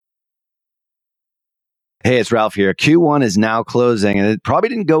Hey, it's Ralph here. Q1 is now closing and it probably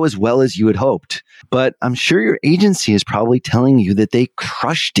didn't go as well as you had hoped, but I'm sure your agency is probably telling you that they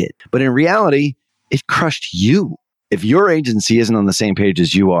crushed it. But in reality, it crushed you. If your agency isn't on the same page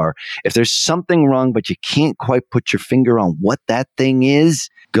as you are, if there's something wrong, but you can't quite put your finger on what that thing is,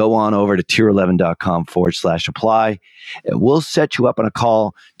 go on over to tier11.com/apply and we'll set you up on a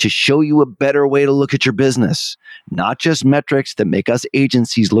call to show you a better way to look at your business. Not just metrics that make us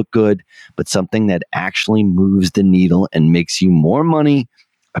agencies look good, but something that actually moves the needle and makes you more money,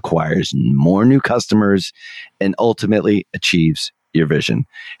 acquires more new customers, and ultimately achieves your vision.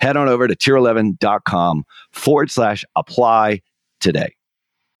 Head on over to tier11.com/apply today.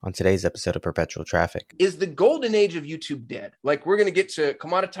 On today's episode of Perpetual Traffic. Is the golden age of YouTube dead? Like, we're going to get to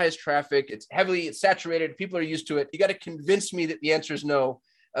commoditized traffic. It's saturated. People are used to it. You got to convince me that the answer is no.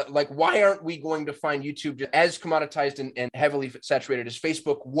 Why aren't we going to find YouTube as commoditized and heavily saturated as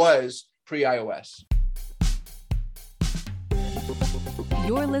Facebook was pre-iOS?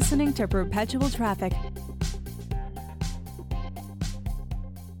 You're listening to Perpetual Traffic.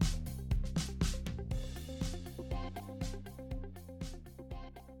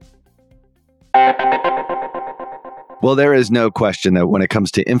 Well, there is no question that when it comes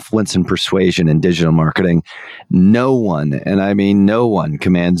to influence and persuasion in digital marketing, no one, and I mean no one,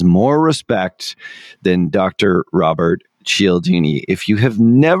 commands more respect than Dr. Robert Cialdini. If you have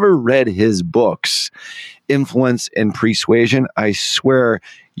never read his books, Influence and Persuasion, I swear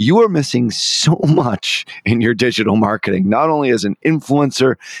you are missing so much in your digital marketing, not only as an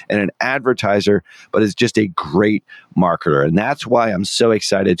influencer and an advertiser, but as just a great marketer. And that's why I'm so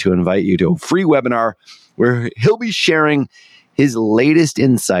excited to invite you to a free webinar where he'll be sharing his latest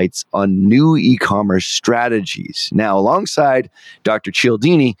insights on new e-commerce strategies. Now, alongside Dr.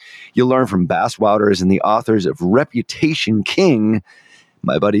 Cialdini, you'll learn from Bass Wouters and the authors of Reputation King,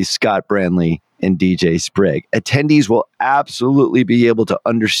 my buddies Scott Branley and DJ Sprigg. Attendees will absolutely be able to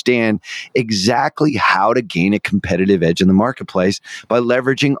understand exactly how to gain a competitive edge in the marketplace by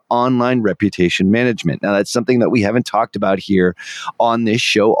leveraging online reputation management. Now, that's something that we haven't talked about here on this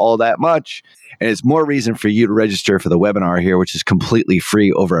show all that much. And it's more reason for you to register for the webinar here, which is completely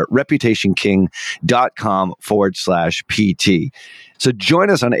free over at reputationking.com/PT. So join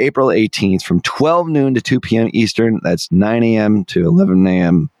us on April 18th from 12 noon to 2 p.m. Eastern. That's 9 a.m. to 11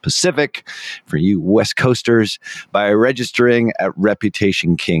 a.m. Pacific for you West Coasters by registering at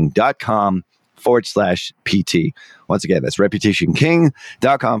reputationking.com/PT. Once again, that's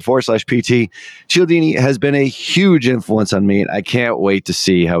reputationking.com/PT. Cialdini has been a huge influence on me, and I can't wait to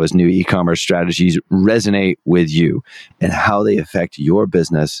see how his new e-commerce strategies resonate with you and how they affect your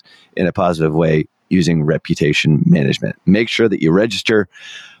business in a positive way using reputation management. Make sure that you register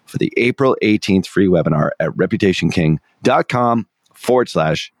for the April 18th free webinar at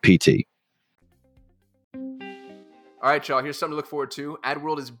reputationking.com/PT. All right, y'all, here's something to look forward to.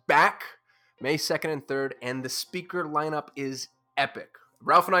 AdWorld is back May 2nd and 3rd, and the speaker lineup is epic.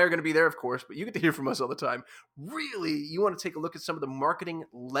 Ralph and I are going to be there, of course, but you get to hear from us all the time. Really, you want to take a look at some of the marketing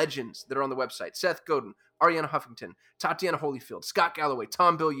legends that are on the website. Seth Godin, Arianna Huffington, Tatiana Holyfield, Scott Galloway,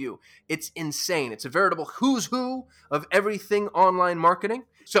 Tom Bilyeu. It's insane. It's a veritable who's who of everything online marketing.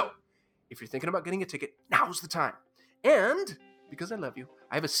 So if you're thinking about getting a ticket, now's the time. And because I love you,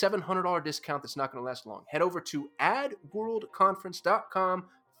 I have a $700 discount that's not going to last long. Head over to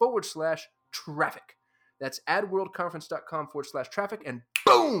adworldconference.com/traffic. That's adworldconference.com/traffic, and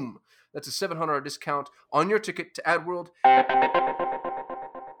boom! That's a $700 discount on your ticket to AdWorld.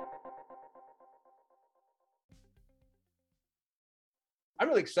 I'm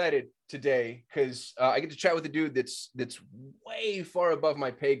really excited today because I get to chat with a dude that's way far above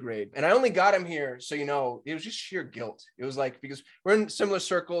my pay grade. And I only got him here, so it was just sheer guilt. It was like, because we're in similar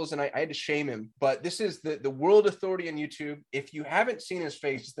circles and I had to shame him. But this is the world authority on YouTube. If you haven't seen his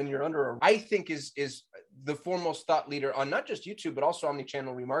face, then you're under I think is the foremost thought leader on not just YouTube, but also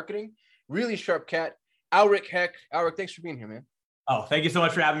omnichannel remarketing. Really sharp cat. Alrik Heck. Alrik, thanks for being here, man. Oh, thank you so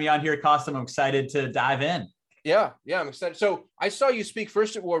much for having me on here, Costum. I'm excited to dive in. Yeah, I'm excited. So I saw you speak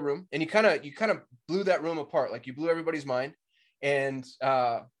first at War Room, and you kind of blew that room apart. Like, you blew everybody's mind, and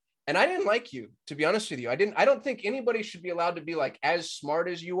I didn't like you, to be honest with you. I don't think anybody should be allowed to be like as smart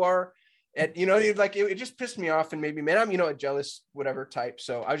as you are. And it just pissed me off and made me, man, I'm a jealous whatever type.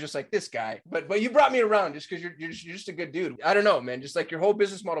 So I was just like, this guy. But you brought me around just because you're just a good dude. I don't know, man. Just like your whole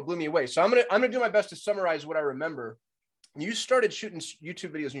business model blew me away. So I'm gonna do my best to summarize what I remember. You started shooting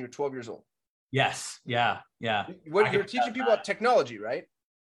YouTube videos when you were 12 years old. Yes. Yeah. You're teaching people about technology, right?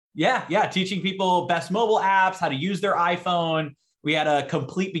 Yeah. Teaching people best mobile apps, how to use their iPhone. We had a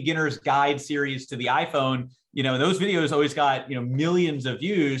complete beginner's guide series to the iPhone. Those videos always got, millions of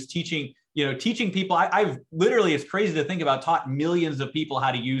views, teaching teaching people. I've literally, it's crazy to think about, taught millions of people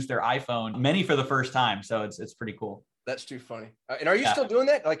how to use their iPhone, many for the first time. So it's pretty cool. That's too funny. And are you still doing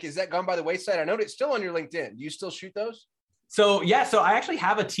that? Like, is that gone by the wayside? I know it's still on your LinkedIn. Do you still shoot those? So I actually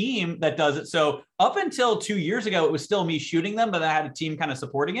have a team that does it. So up until 2 years ago, it was still me shooting them, but I had a team kind of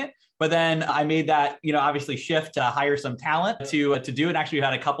supporting it. But then I made that, obviously shift to hire some talent to do it. Actually, we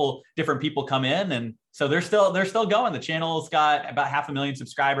had a couple different people come in, and so they're still going. The channel's got about 500,000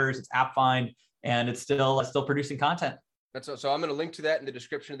 subscribers. It's AppFind, and it's still producing content. So I'm going to link to that in the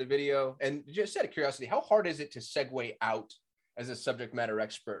description of the video. And just out of curiosity, how hard is it to segue out as a subject matter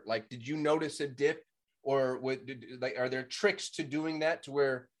expert? Like, did you notice a dip? Or are there tricks to doing that to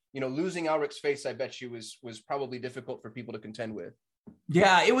where, losing Alric's face, I bet you was probably difficult for people to contend with?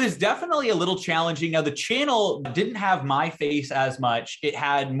 Yeah, it was definitely a little challenging. Now, the channel didn't have my face as much. It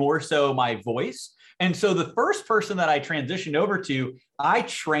had more so my voice. And so the first person that I transitioned over to, I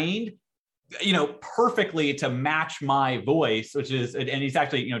trained perfectly to match my voice, which is, and he's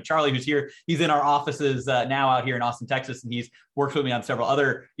actually, Charlie, who's here, he's in our offices now out here in Austin, Texas, and he's worked with me on several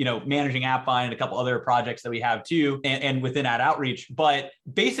other, managing AppFind and a couple other projects that we have too, and within Ad Outreach. But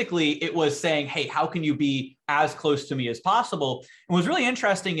basically it was saying, hey, how can you be as close to me as possible? And what's really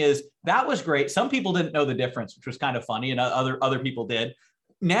interesting is that was great. Some people didn't know the difference, which was kind of funny, and other people did.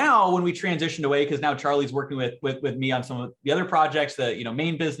 Now, when we transitioned away, because now Charlie's working with me on some of the other projects, the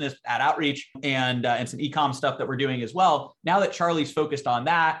main business, Ad Outreach, and some e-com stuff that we're doing as well. Now that Charlie's focused on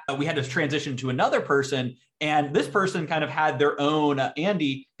that, we had to transition to another person, and this person kind of had their own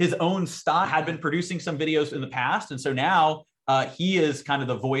Andy, his own style, had been producing some videos in the past, and so now he is kind of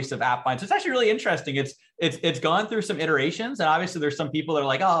the voice of AppFind. So it's actually really interesting. It's gone through some iterations, and obviously there's some people that are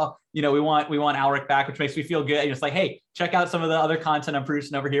like, oh, we want Alric back, which makes me feel good. And it's like, hey, check out some of the other content I'm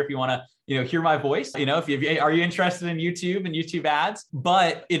producing over here if you want to, hear my voice. Are you interested in YouTube and YouTube ads?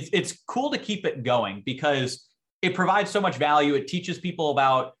 But it's cool to keep it going because it provides so much value. It teaches people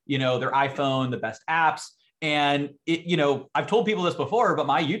about, their iPhone, the best apps. And I've told people this before, but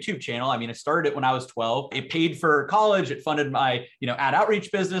my YouTube channel, I started it when I was 12. It paid for college. It funded my, Ad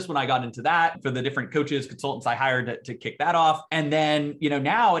Outreach business when I got into that, for the different coaches, consultants I hired to kick that off. And then,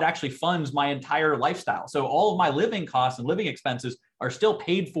 now it actually funds my entire lifestyle. So all of my living costs and living expenses are still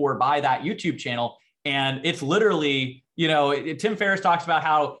paid for by that YouTube channel. And it's literally, Tim Ferriss talks about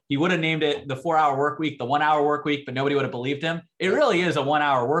how he would have named it the 4-hour work week, the 1-hour work week, but nobody would have believed him. It really is a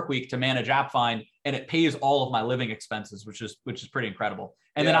 1-hour work week to manage AppFind, and it pays all of my living expenses, which is pretty incredible.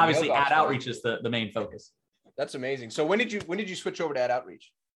 And then obviously Ad Outreach is the main focus. That's amazing. So when did you switch over to Ad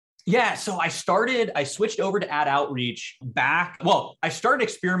Outreach? Yeah, so I switched over to Ad Outreach I started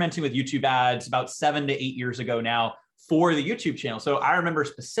experimenting with YouTube ads about 7 to 8 years ago now for the YouTube channel. So I remember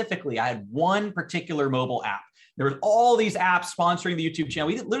specifically, I had one particular mobile app. There was all these apps sponsoring the YouTube channel.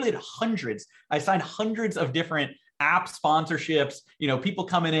 We literally had hundreds. I signed hundreds of different app sponsorships, people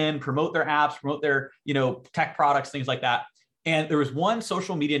coming in, promote their apps, promote their, tech products, things like that. And there was one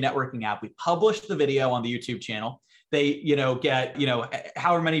social media networking app. We published the video on the YouTube channel. They, get,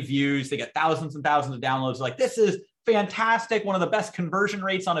 however many views, they get thousands and thousands of downloads. Like, this is fantastic. One of the best conversion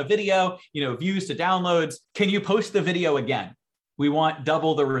rates on a video, views to downloads. Can you post the video again? We want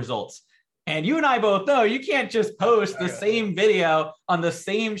double the results. And you and I both know you can't just post the same video on the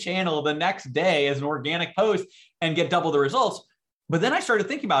same channel the next day as an organic post and get double the results. But then I started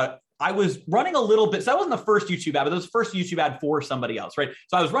thinking about it. I was running a little bit. So that wasn't the first YouTube ad, but it was the first YouTube ad for somebody else, right?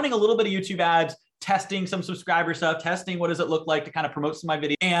 So I was running a little bit of YouTube ads, testing some subscriber stuff, testing what does it look like to kind of promote some of my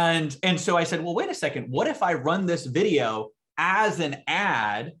video. And so I said, well, wait a second. What if I run this video as an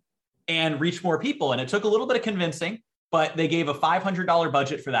ad and reach more people? And it took a little bit of convincing, but they gave a $500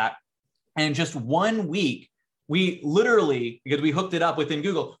 budget for that. And in just 1 week, we literally, because we hooked it up within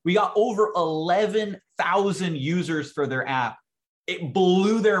Google, we got over 11,000 users for their app. It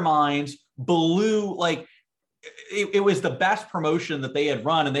blew their minds, it was the best promotion that they had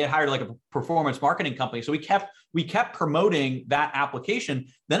run, and they had hired like a performance marketing company. So we kept promoting that application.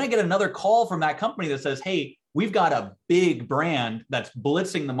 Then I get another call from that company that says, hey, we've got a big brand that's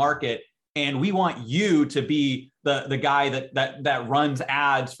blitzing the market, and we want you to be the guy that runs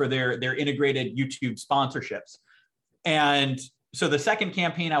ads for their integrated YouTube sponsorships. And so the second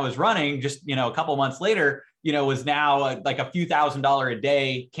campaign I was running just, a couple months later, was now like a few $1,000s a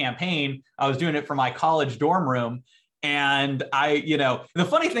day campaign. I was doing it for my college dorm room. And the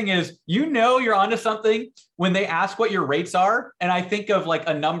funny thing is, you're onto something when they ask what your rates are. And I think of like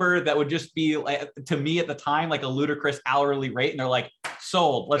a number that would just be like, to me at the time, like a ludicrous hourly rate. And they're like,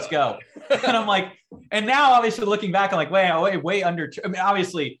 sold, let's go. And I'm like, and now obviously looking back, I'm like, way under,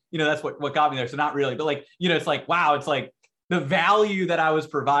 obviously, that's what got me there. So not really, but like, it's like, wow, it's like the value that I was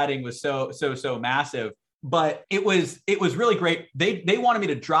providing was so massive. But it was really great. They wanted me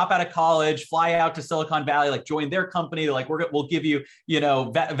to drop out of college, fly out to Silicon Valley, like join their company. They're like, we'll give you,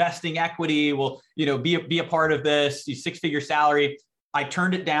 vesting equity. We'll, be a part of this 6-figure salary. I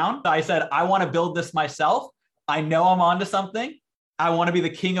turned it down. I said, I want to build this myself. I know I'm onto something. I want to be the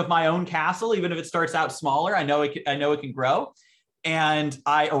king of my own castle, even if it starts out smaller. I know it can grow. And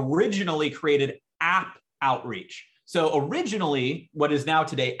I originally created app outreach. So originally, what is now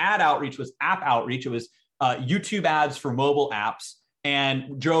today ad outreach was app outreach. It was YouTube ads for mobile apps,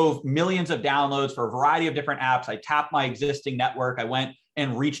 and drove millions of downloads for a variety of different apps. I tapped my existing network. I went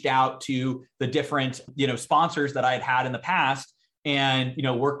and reached out to the different, sponsors that I had in the past, and,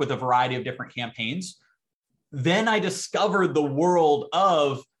 worked with a variety of different campaigns. Then I discovered the world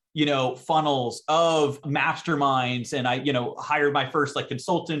of, funnels, of masterminds. And I, hired my first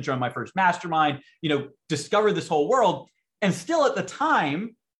consultant, joined my first mastermind, discovered this whole world. And still at the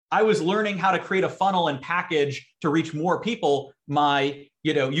time, I was learning how to create a funnel and package to reach more people my,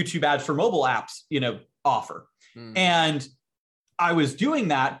 YouTube ads for mobile apps, offer. And I was doing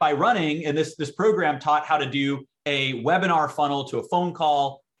that by running, and this program taught how to do a webinar funnel to a phone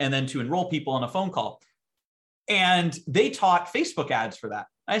call, and then to enroll people on a phone call. And they taught Facebook ads for that.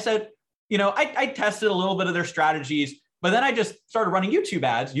 I said, I tested a little bit of their strategies, but then I just started running YouTube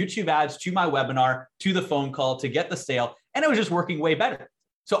ads to my webinar, to the phone call, to get the sale. And it was just working way better.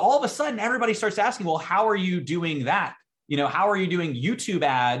 So all of a sudden, everybody starts asking, well, how are you doing that? How are you doing YouTube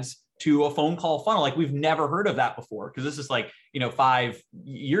ads to a phone call funnel? Like, we've never heard of that before, because this is 5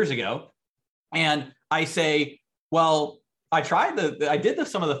 years ago. And I say, well, I did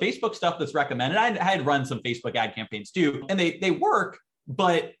some of the Facebook stuff that's recommended. I had run some Facebook ad campaigns too, and they work,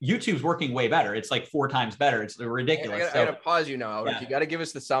 but YouTube's working way better. It's 4 times better. It's ridiculous. I gotta pause you now, Alrik. Yeah. You got to give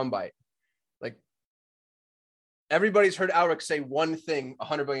us the soundbite. Everybody's heard Alrik say one thing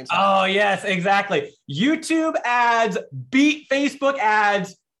 100 billion times. Oh, yes, exactly. YouTube ads beat Facebook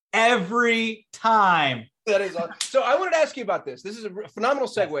ads every time. That is awesome. So I wanted to ask you about this. This is a phenomenal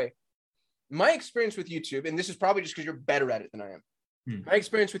segue. My experience with YouTube, and this is probably just because you're better at it than I am. My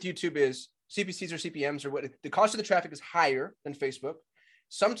experience with YouTube is CPCs or CPMs, or what the cost of the traffic is higher than Facebook,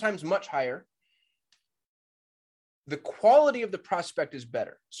 sometimes much higher. The quality of the prospect is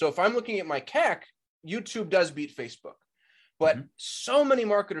better. So if I'm looking at my CAC, YouTube does beat Facebook, but so many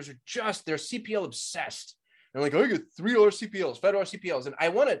marketers are they're CPL obsessed. They're like, I get $3 CPLs, $5 CPLs. And I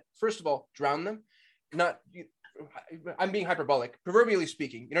want to, first of all, drown them. I'm being hyperbolic, proverbially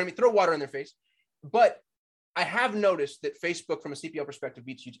speaking, throw water in their face. But I have noticed that Facebook from a CPL perspective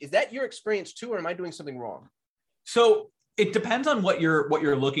beats YouTube. Is that your experience too, or am I doing something wrong? So it depends on what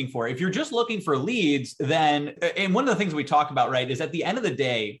you're looking for. If you're just looking for leads, then, and one of the things we talk about, right, is at the end of the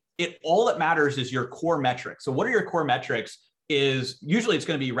day, all that matters is your core metrics. So what are your core metrics? Is usually it's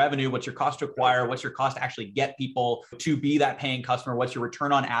going to be revenue. What's your cost to acquire? What's your cost to actually get people to be that paying customer? What's your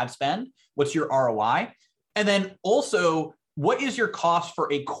return on ad spend? What's your ROI? And then also, what is your cost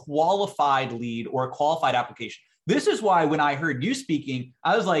for a qualified lead or a qualified application? This is why when I heard you speaking,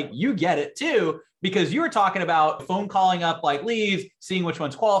 I was like, you get it too, because you were talking about phone calling up leads, seeing which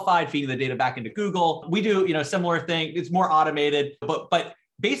one's qualified, feeding the data back into Google. We do, similar thing. It's more automated, but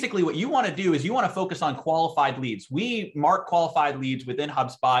basically what you want to do is you want to focus on qualified leads. We mark qualified leads within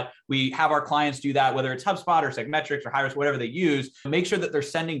HubSpot. We have our clients do that, whether it's HubSpot or Segmetrics or Hires, whatever they use, make sure that they're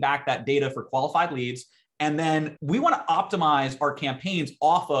sending back that data for qualified leads. And then we want to optimize our campaigns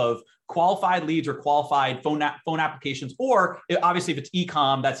off of qualified leads or qualified phone applications, or obviously if it's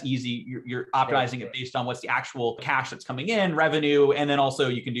e-com, that's easy. You're optimizing it based on what's the actual cash that's coming in, revenue. And then also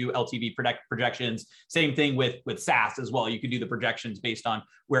you can do LTV projections. Same thing with SaaS as well. You can do the projections based on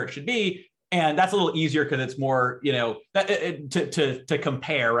where it should be. And that's a little easier because it's more, to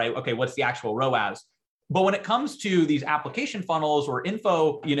compare, right? Okay, what's the actual ROAS? But when it comes to these application funnels or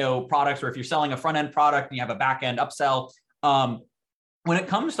info, products, or if you're selling a front end product and you have a back end upsell, when it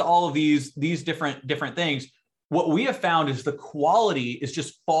comes to all of these different things, what we have found is the quality is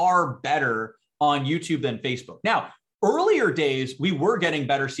just far better on YouTube than Facebook. Now, earlier days, we were getting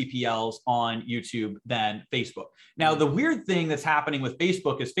better CPLs on YouTube than Facebook. Now, the weird thing that's happening with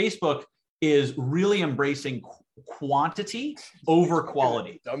Facebook is really embracing quantity over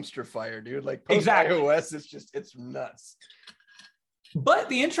quality. Dumpster fire, dude. Exactly. iOS, it's nuts. But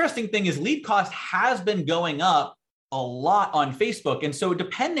the interesting thing is lead cost has been going up a lot on Facebook. And so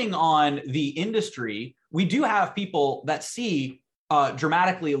depending on the industry, we do have people that see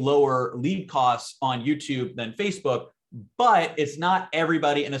dramatically lower lead costs on YouTube than Facebook, but it's not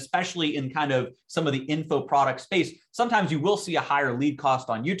everybody. And especially in kind of some of the info product space, sometimes you will see a higher lead cost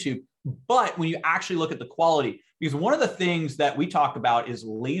on YouTube. But when you actually look at the quality, Because one of the things that we talk about is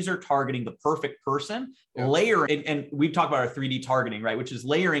laser targeting the perfect person, and we've talked about our 3D targeting, right? Which is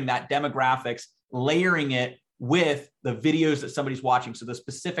layering that demographics, layering it with the videos that somebody's watching. So the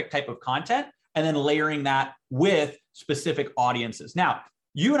specific type of content, and then layering that with specific audiences. Now,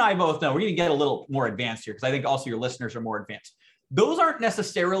 you and I both know, we're going to get a little more advanced here because I think also your listeners are more advanced. Those aren't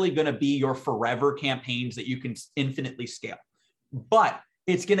necessarily going to be your forever campaigns that you can infinitely scale, but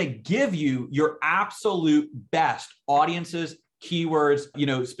it's going to give you your absolute best audiences, keywords,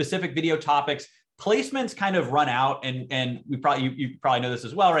 specific video topics. Placements kind of run out, and you probably know this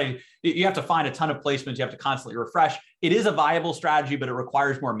as well, right? You have to find a ton of placements. You have to constantly refresh. It is a viable strategy, but it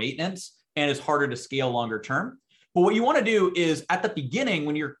requires more maintenance and is harder to scale longer term. But what you want to do is at the beginning,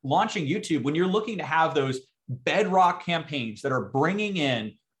 when you're launching YouTube, when you're looking to have those bedrock campaigns that are bringing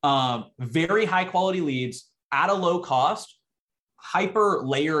in very high quality leads at a low cost, hyper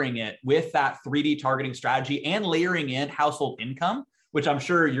layering it with that 3D targeting strategy and layering in household income, which I'm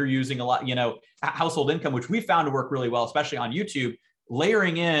sure you're using a lot, household income, which we found to work really well, especially on YouTube,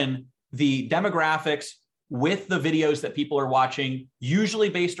 layering in the demographics with the videos that people are watching, usually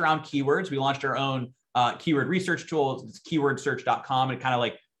based around keywords. We launched our own keyword research tool. It's keywordsearch.com. It kind of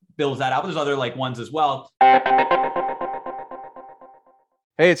like builds that out. There's other ones as well.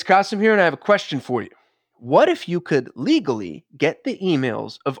 Hey, it's Kasim here, and I have a question for you. What if you could legally get the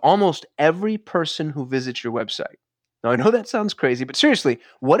emails of almost every person who visits your website? Now, I know that sounds crazy, but seriously,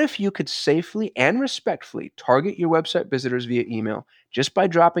 what if you could safely and respectfully target your website visitors via email just by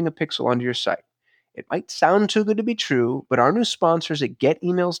dropping a pixel onto your site? It might sound too good to be true, but our new sponsors at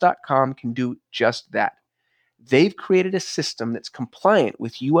getemails.com can do just that. They've created a system that's compliant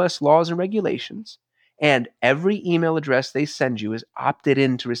with US laws and regulations, and every email address they send you is opted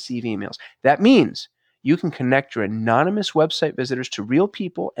in to receive emails. That means you can connect your anonymous website visitors to real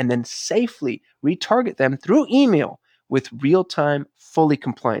people and then safely retarget them through email with real-time, fully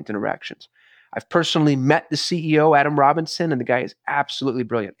compliant interactions. I've personally met the CEO, Adam Robinson, and the guy is absolutely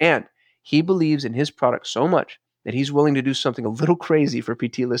brilliant. And he believes in his product so much that he's willing to do something a little crazy for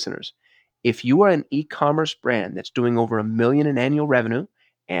PT listeners. If you are an e-commerce brand that's doing over $1 million in annual revenue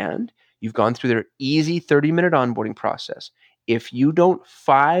and you've gone through their easy 30-minute onboarding process, if you don't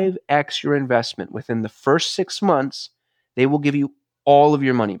 5x your investment within the first 6 months, they will give you all of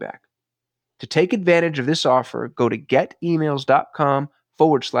your money back. To take advantage of this offer, go to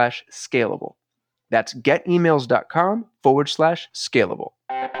getemails.com/scalable. That's getemails.com/scalable.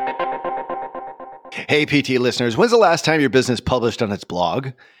 Hey, PT listeners, when's the last time your business published on its blog?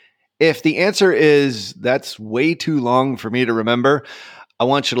 If the answer is that's way too long for me to remember, I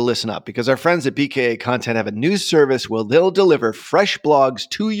want you to listen up because our friends at BKA Content have a new service where they'll deliver fresh blogs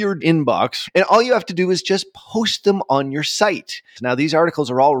to your inbox, and all you have to do is just post them on your site. Now, these articles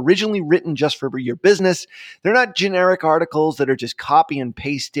are all originally written just for your business. They're not generic articles that are just copy and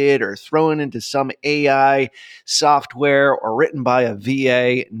pasted or thrown into some AI software or written by a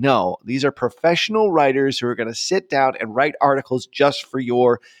VA. No, these are professional writers who are going to sit down and write articles just for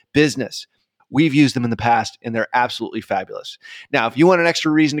your business. We've used them in the past, and they're absolutely fabulous. Now, if you want an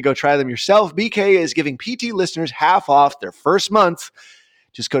extra reason to go try them yourself, BKA is giving PT listeners half off their first month.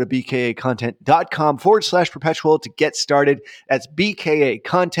 Just go to bkacontent.com/perpetual to get started. That's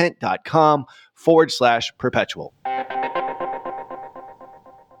bkacontent.com/perpetual.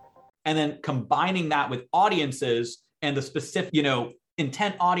 And then combining that with audiences and the specific,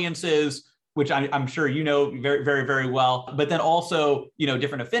 intent audiences, which I'm sure very, very, very well, but then also,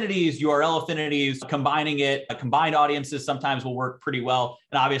 different affinities, URL affinities, combining it, combined audiences sometimes will work pretty well.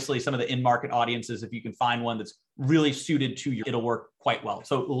 And obviously some of the in-market audiences, if you can find one that's really suited to you, it'll work quite well.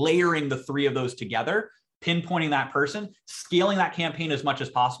 So layering the three of those together, pinpointing that person, scaling that campaign as much as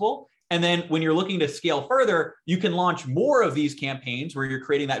possible. And then when you're looking to scale further, you can launch more of these campaigns where you're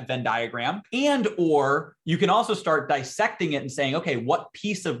creating that Venn diagram, or you can also start dissecting it and saying, okay, what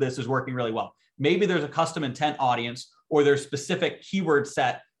piece of this is working really well? Maybe there's a custom intent audience or there's specific keyword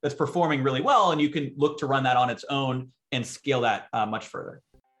set that's performing really well, and you can look to run that on its own and scale that much further.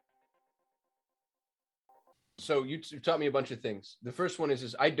 So you taught me a bunch of things. The first one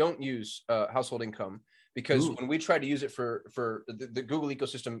is I don't use household income. Because when we tried to use it for the Google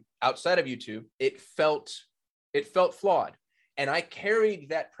ecosystem outside of YouTube, it felt flawed. And I carried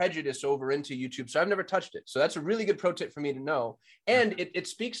that prejudice over into YouTube. So I've never touched it. So that's a really good pro tip for me to know. And it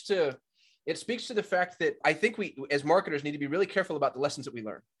speaks to the fact that I think we, as marketers, need to be really careful about the lessons that we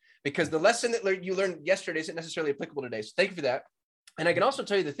learn. Because the lesson that you learned yesterday isn't necessarily applicable today. So thank you for that. And I can also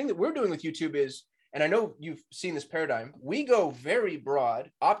tell you the thing that we're doing with YouTube is, and I know you've seen this paradigm, we go very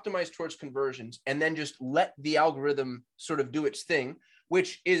broad, optimize towards conversions, and then just let the algorithm sort of do its thing,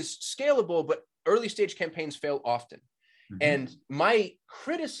 which is scalable, but early stage campaigns fail often. And my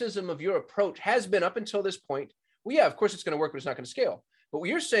criticism of your approach has been up until this point, well, yeah, of course it's going to work, but it's not going to scale. But what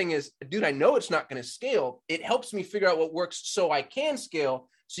you're saying is, dude, I know it's not going to scale. It helps me figure out what works so I can scale.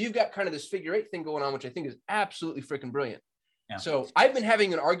 So you've got kind of this figure 8 thing going on, which I think is absolutely freaking brilliant. Yeah. So I've been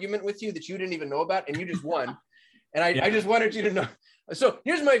having an argument with you that you didn't even know about, and you just won. And I just wanted you to know. So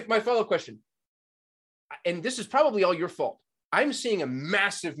here's my follow-up question. And this is probably all your fault. I'm seeing a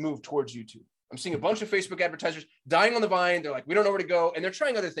massive move towards YouTube. I'm seeing a bunch of Facebook advertisers dying on the vine. They're like, we don't know where to go. And they're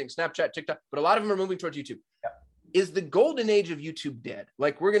trying other things, Snapchat, TikTok, but a lot of them are moving towards YouTube. Yeah. Is the golden age of YouTube dead?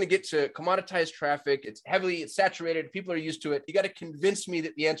 Like, we're going to get to commoditized traffic. It's saturated. People are used to it. You got to convince me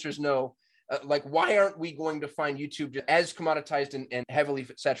that the answer is no. Like, why aren't we going to find YouTube as commoditized and heavily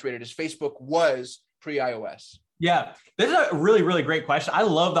saturated as Facebook was pre-iOS? Yeah, this is a really, really great question. I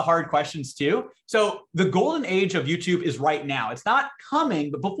love the hard questions too. So the golden age of YouTube is right now. It's not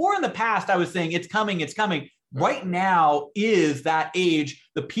coming, but before in the past, I was saying it's coming, it's coming. Right now is that age.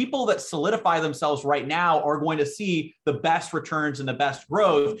 The people that solidify themselves right now are going to see the best returns and the best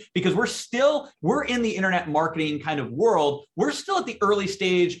growth, because we're in the internet marketing kind of world. We're still at the early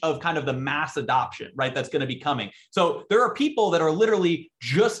stage of kind of the mass adoption, right? That's going to be coming. So there are people that are literally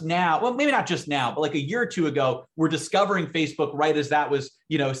just now, well, maybe not just now, but like a year or two ago, we're discovering Facebook right as that was,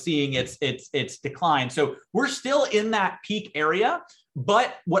 seeing its decline. So we're still in that peak area.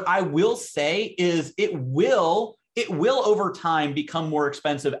 But what I will say is it will over time become more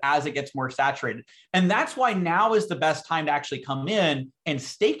expensive as it gets more saturated. And that's why now is the best time to actually come in and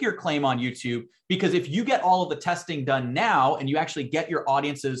stake your claim on YouTube, because if you get all of the testing done now and you actually get your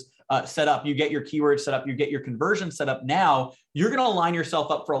audiences set up, you get your keywords set up, you get your conversion set up now, you're going to line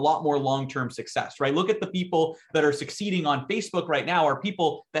yourself up for a lot more long-term success, right? Look at the people that are succeeding on Facebook right now are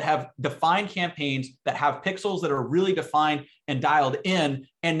people that have defined campaigns, that have pixels that are really defined and dialed in.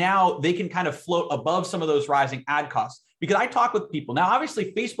 And now they can kind of float above some of those rising ad costs. Because I talk with people now,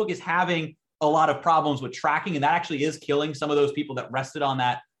 obviously Facebook is having a lot of problems with tracking, and that actually is killing some of those people that rested on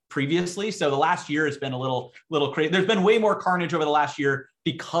that previously. So the last year has been a little crazy. There's been way more carnage over the last year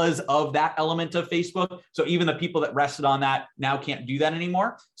because of that element of Facebook. So even the people that rested on that now can't do that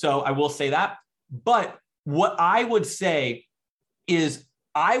anymore. So I will say that. But what I would say is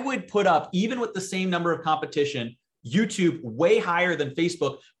I would put up, even with the same number of competition, YouTube way higher than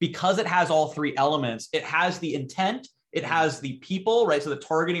Facebook, because it has all three elements. It has the intent, it has the people, right? So the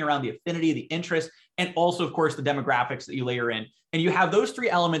targeting around the affinity, the interest, and also, of course, the demographics that you layer in. And you have those three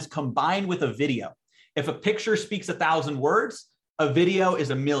elements combined with a video. If a picture speaks 1,000 words, a video is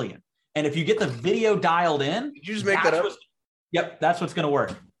 1,000,000. And if you get the video dialed in, did you just make that up? Yep, that's what's going to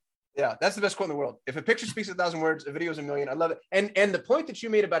work. Yeah, that's the best quote in the world. If a picture speaks 1,000 words, a video is 1,000,000. I love it. And the point that you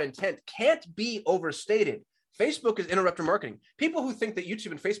made about intent can't be overstated. Facebook is interrupter marketing. People who think that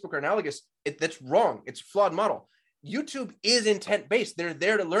YouTube and Facebook are analogous, that's wrong. It's a flawed model. YouTube is intent-based. They're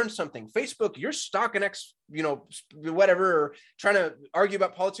there to learn something. Facebook, you're stalking whatever, or trying to argue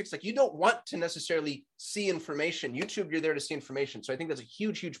about politics. Like, you don't want to necessarily see information. YouTube, you're there to see information. So I think that's a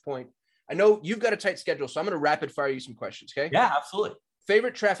huge, huge point. I know you've got a tight schedule, so I'm going to rapid fire you some questions. Okay? Yeah, absolutely.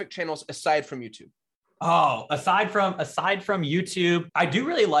 Favorite traffic channels aside from YouTube? Oh, aside from YouTube, I do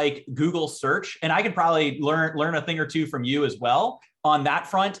really like Google search, and I could probably learn a thing or two from you as well on that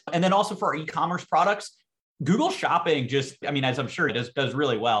front. And then also for our e-commerce products, Google Shopping as I'm sure it does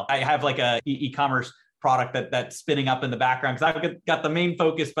really well. I have like a e-commerce product that's spinning up in the background because I've got the main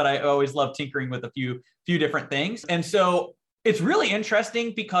focus, but I always love tinkering with a few different things. And so it's really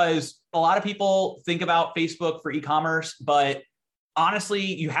interesting because a lot of people think about Facebook for e-commerce, but honestly,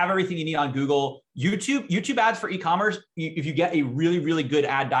 you have everything you need on Google. YouTube ads for e-commerce, if you get a really, really good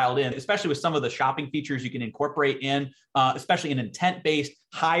ad dialed in, especially with some of the shopping features you can incorporate in, especially an intent-based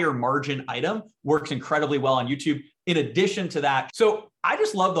higher margin item, works incredibly well on YouTube. In addition to that, so I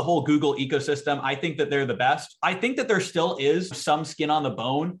just love the whole Google ecosystem. I think that they're the best. I think that there still is some skin on the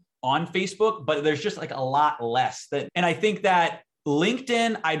bone on Facebook, but there's just like a lot less. And I think that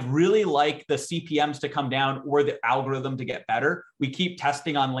LinkedIn, I'd really like the CPMs to come down or the algorithm to get better. We keep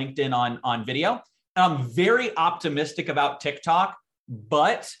testing on LinkedIn on video. I'm very optimistic about TikTok,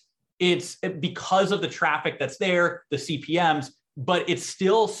 but it's because of the traffic that's there, the CPMs, but it's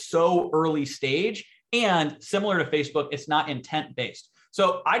still so early stage. And similar to Facebook, it's not intent-based.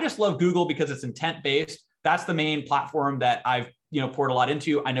 So I just love Google because it's intent-based. That's the main platform that I've poured a lot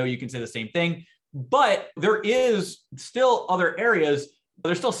into. I know you can say the same thing. But there is still other areas,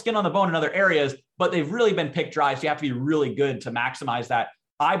 there's still skin on the bone in other areas, but they've really been picked dry. So you have to be really good to maximize that.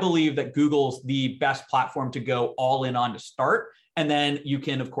 I believe that Google's the best platform to go all in on to start. And then you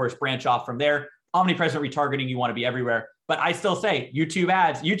can, of course, branch off from there. Omnipresent retargeting, you want to be everywhere. But I still say YouTube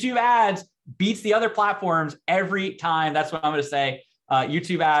ads beats the other platforms every time. That's what I'm going to say.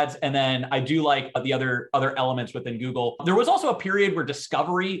 YouTube ads, and then I do like the other elements within Google. There was also a period where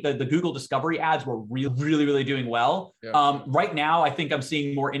discovery, the Google discovery ads were really doing well. Yeah. Right now, I think I'm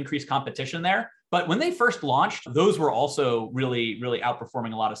seeing more increased competition there. But when they first launched, those were also really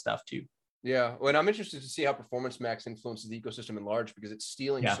outperforming a lot of stuff too. Yeah, well, and I'm interested to see how Performance Max influences the ecosystem in large, because it's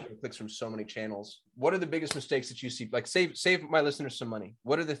stealing so many clicks from so many channels. What are the biggest mistakes that you see? Like save my listeners some money.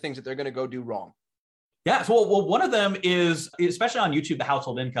 What are the things that they're going to go do wrong? Yeah, so well, one of them is, especially on YouTube, the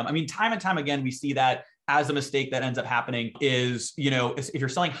household income. I mean, time and time again, we see that as a mistake that ends up happening is, if you're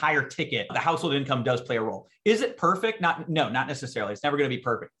selling higher ticket, the household income does play a role. Is it perfect? No, not necessarily. It's never going to be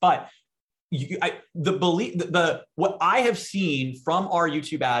perfect. But what I have seen from our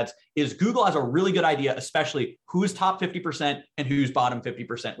YouTube ads is Google has a really good idea, especially who's top 50% and who's bottom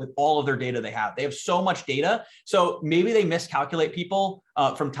 50% with all of their data they have. They have so much data. So maybe they miscalculate people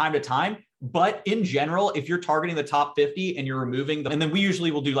from time to time. But in general, if you're targeting the top 50 and you're removing them, and then we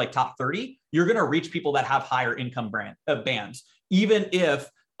usually will do like top 30, you're going to reach people that have higher income bands, even if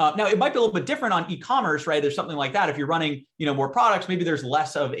now it might be a little bit different on e-commerce, right? There's something like that. If you're running, more products, maybe there's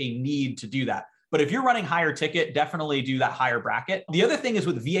less of a need to do that. But if you're running higher ticket, definitely do that higher bracket. The other thing is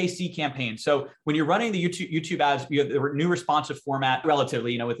with VAC campaigns. So when you're running the YouTube ads, you have the new responsive format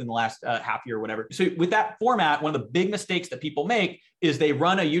relatively, within the last half year or whatever. So with that format, one of the big mistakes that people make is they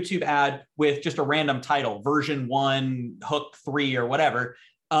run a YouTube ad with just a random title, version 1, hook 3 or whatever.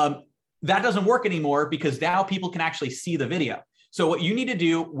 That doesn't work anymore because now people can actually see the video. So what you need to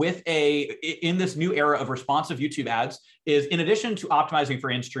do in this new era of responsive YouTube ads is, in addition to optimizing for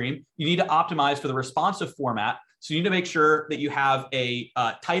in-stream, you need to optimize for the responsive format. So you need to make sure that you have a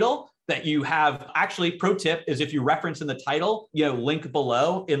title, that you have, actually, pro tip is if you reference in the title, link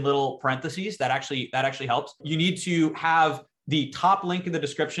below in little parentheses, that actually helps. You need to have the top link in the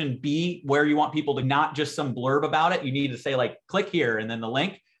description be where you want people to, not just some blurb about it. You need to say like, click here and then the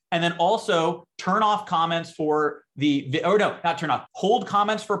link. And then also turn off comments for hold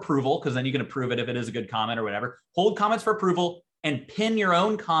comments for approval, because then you can approve it if it is a good comment or whatever. Hold comments for approval and pin your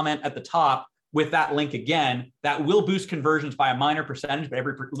own comment at the top with that link again. That will boost conversions by a minor percentage, but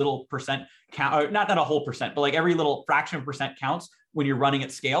every little percent count, not a whole percent, but like every little fraction of percent counts when you're running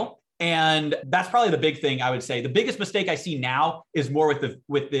at scale. And that's probably the big thing I would say. The biggest mistake I see now is more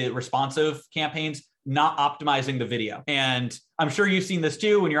with the responsive campaigns, not optimizing the video. And I'm sure you've seen this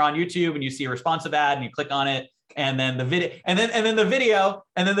too when you're on YouTube and you see a responsive ad and you click on it, and then the video, and then the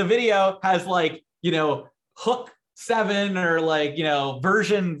video has like, hook 7 or like,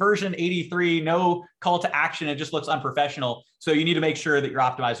 version 83, no call to action. It just looks unprofessional. So you need to make sure that you're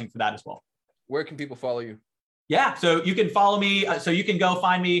optimizing for that as well. Where can people follow you? Yeah, so you can follow me. So you can go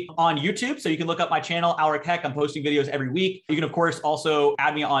find me on YouTube. So you can look up my channel, Alaric Heck. I'm posting videos every week. You can, of course, also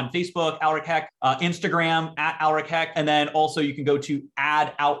add me on Facebook, Alaric Heck, Instagram, @Alaric Heck. And then also you can go to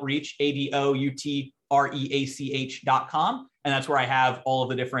AdOutreach, ADOUTREACH.com. And that's where I have all of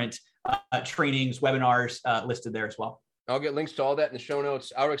the different trainings, webinars listed there as well. I'll get links to all that in the show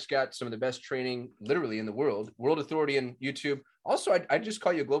notes. Alaric's got some of the best training literally in the world. World Authority in YouTube. Also, I just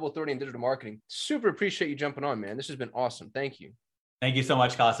call you a global authority in digital marketing. Super appreciate you jumping on, man. This has been awesome. Thank you. Thank you so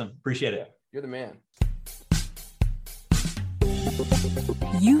much, Qasim. Appreciate it. You're the man.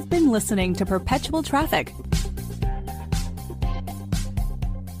 You've been listening to Perpetual Traffic,